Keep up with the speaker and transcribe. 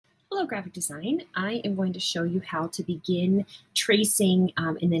Hello, graphic design. I am going to show you how to begin tracing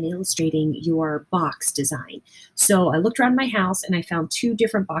and then illustrating your box design. So I looked around my house and I found two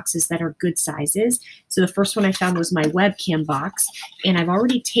different boxes that are good sizes. So the first one I found was my webcam box, and I've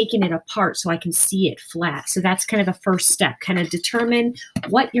already taken it apart so I can see it flat. So that's kind of the first step, kind of determine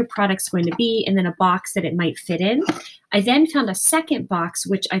what your product's going to be and then a box that it might fit in. I then found a second box,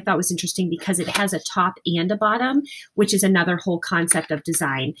 which I thought was interesting because it has a top and a bottom, which is another whole concept of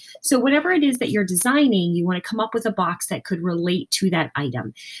design. So whatever it is that you're designing, you want to come up with a box that could relate to that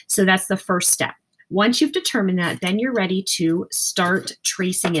item. So that's the first step. Once you've determined that, then you're ready to start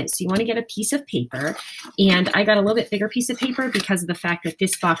tracing it. So you want to get a piece of paper, and I got a little bit bigger piece of paper because of the fact that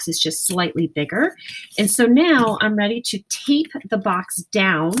this box is just slightly bigger. And so now I'm ready to tape the box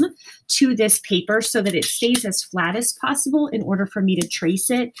down to this paper so that it stays as flat as possible in order for me to trace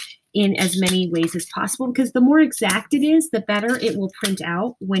it in as many ways as possible, because the more exact it is, the better it will print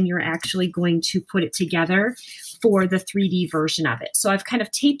out when you're actually going to put it together for the 3D version of it. So I've kind of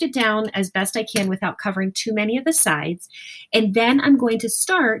taped it down as best I can without covering too many of the sides. And then I'm going to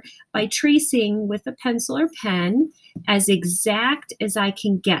start by tracing with a pencil or pen as exact as I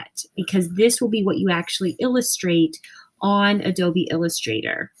can get, because this will be what you actually illustrate on Adobe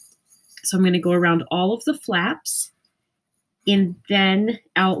Illustrator. So I'm going to go around all of the flaps and then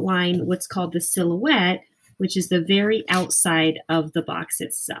outline what's called the silhouette, which is the very outside of the box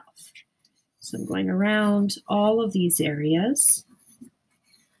itself. So I'm going around all of these areas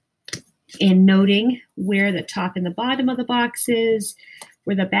and noting where the top and the bottom of the box is,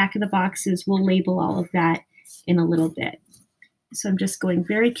 where the back of the box is. We'll label all of that in a little bit. So I'm just going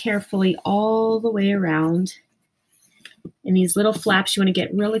very carefully all the way around. And these little flaps, you want to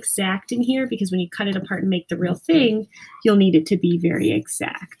get real exact in here, because when you cut it apart and make the real thing, you'll need it to be very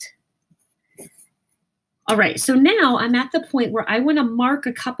exact. All right, so now I'm at the point where I want to mark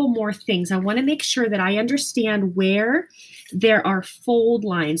a couple more things. I want to make sure that I understand where there are fold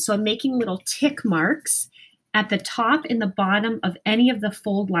lines. So I'm making little tick marks at the top and the bottom of any of the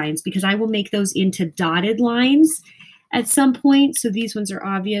fold lines, because I will make those into dotted lines at some point. So these ones are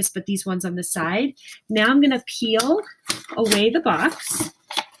obvious, but these ones on the side. Now I'm going to peel away the box,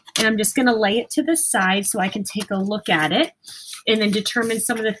 and I'm just going to lay it to the side so I can take a look at it and then determine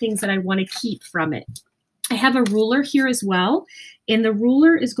some of the things that I want to keep from it. I have a ruler here as well, and the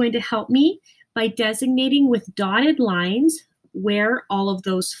ruler is going to help me by designating with dotted lines where all of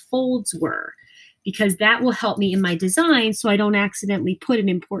those folds were, because that will help me in my design so I don't accidentally put an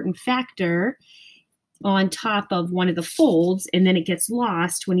important factor on top of one of the folds and then it gets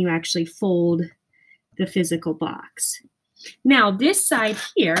lost when you actually fold the physical box. Now this side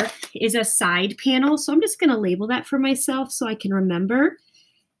here is a side panel, so I'm just going to label that for myself so I can remember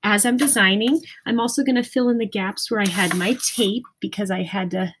as I'm designing. I'm also going to fill in the gaps where I had my tape, because I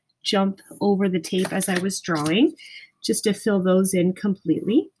had to jump over the tape as I was drawing, just to fill those in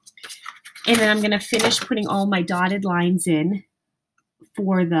completely. And then I'm going to finish putting all my dotted lines in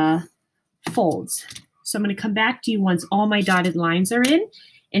for the folds. So I'm going to come back to you once all my dotted lines are in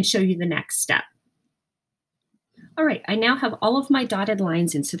and show you the next step. All right, I now have all of my dotted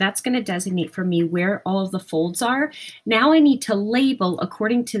lines in, so that's going to designate for me where all of the folds are. Now I need to label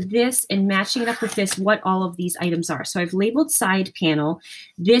according to this and matching it up with this what all of these items are. So I've labeled side panel.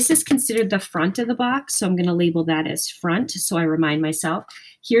 This is considered the front of the box, so I'm going to label that as front so I remind myself.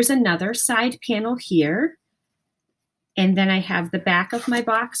 Here's another side panel here. And then I have the back of my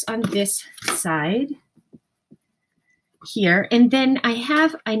box on this side here. And then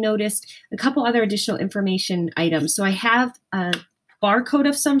I noticed a couple other additional information items. So I have a barcode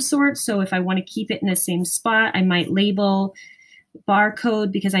of some sort. So if I want to keep it in the same spot, I might label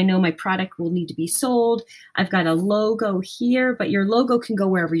barcode because I know my product will need to be sold. I've got a logo here, but your logo can go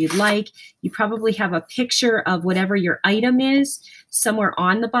wherever you'd like. You probably have a picture of whatever your item is somewhere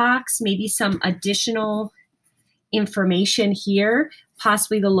on the box, maybe some additional information here,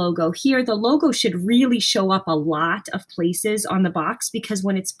 possibly the logo here. The logo should really show up a lot of places on the box, because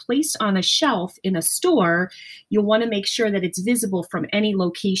when it's placed on a shelf in a store, you'll want to make sure that it's visible from any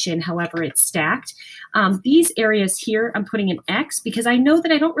location, however it's stacked. These areas here, I'm putting an X because I know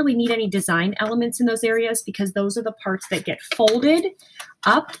that I don't really need any design elements in those areas, because those are the parts that get folded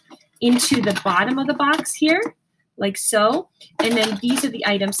up into the bottom of the box here, like so. And then these are the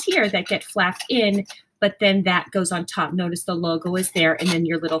items here that get flapped in, but then that goes on top. Notice the logo is there and then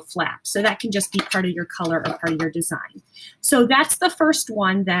your little flap. So that can just be part of your color or part of your design. So that's the first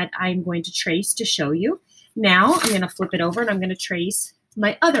one that I'm going to trace to show you. Now I'm going to flip it over and I'm going to trace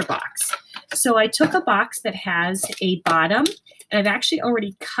my other box. So I took a box that has a bottom, and I've actually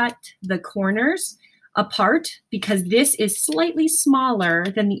already cut the corners apart because this is slightly smaller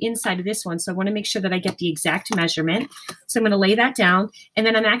than the inside of this one. So I want to make sure that I get the exact measurement. So I'm going to lay that down, and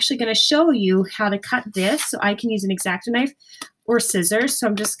then I'm actually going to show you how to cut this. So I can use an X-Acto knife or scissors. So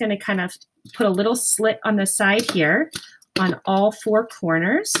I'm just going to kind of put a little slit on the side here on all 4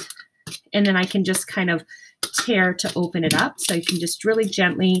 corners, and then I can just kind of tear to open it up. So you can just really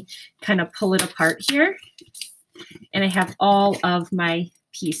gently kind of pull it apart here. And I have all of my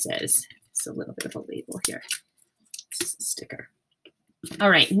pieces. It's a little bit of a label here. This is a sticker.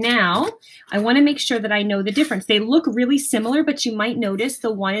 All right, now I want to make sure that I know the difference. They look really similar, but you might notice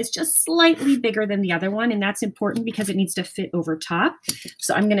the one is just slightly bigger than the other one, and that's important because it needs to fit over top.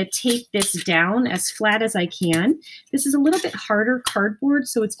 So I'm going to take this down as flat as I can. This is a little bit harder cardboard,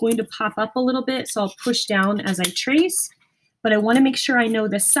 so it's going to pop up a little bit, so I'll push down as I trace. But I want to make sure I know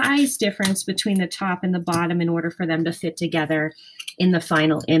the size difference between the top and the bottom in order for them to fit together in the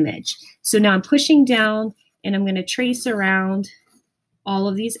final image. So now I'm pushing down, and I'm going to trace around all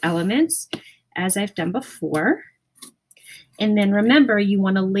of these elements as I've done before. And then remember, you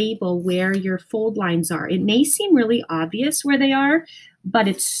want to label where your fold lines are. It may seem really obvious where they are, but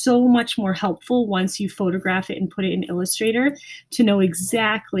it's so much more helpful once you photograph it and put it in Illustrator to know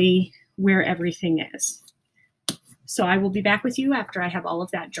exactly where everything is. So I will be back with you after I have all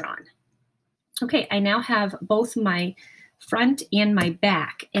of that drawn. Okay, I now have both my front and my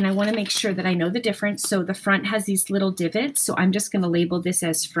back, and I want to make sure that I know the difference. So the front has these little divots, so I'm just going to label this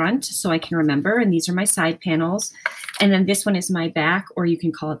as front so I can remember, and these are my side panels. And then this one is my back, or you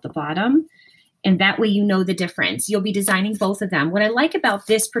can call it the bottom. And that way you know the difference. You'll be designing both of them. What I like about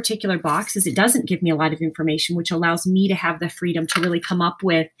this particular box is it doesn't give me a lot of information, which allows me to have the freedom to really come up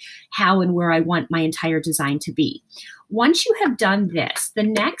with how and where I want my entire design to be. Once you have done this, the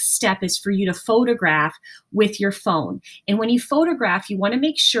next step is for you to photograph with your phone. And when you photograph, you want to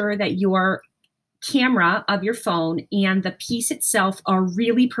make sure that your camera of your phone and the piece itself are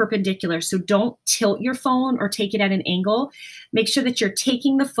really perpendicular. So don't tilt your phone or take it at an angle. Make sure that you're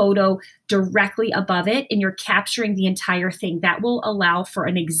taking the photo directly above it and you're capturing the entire thing. That will allow for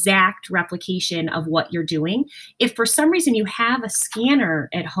an exact replication of what you're doing. If for some reason you have a scanner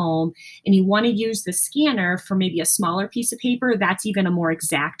at home and you want to use the scanner for maybe a smaller piece of paper, that's even a more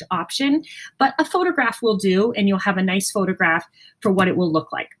exact option. But a photograph will do, and you'll have a nice photograph for what it will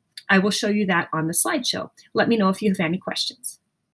look like. I will show you that on the slideshow. Let me know if you have any questions.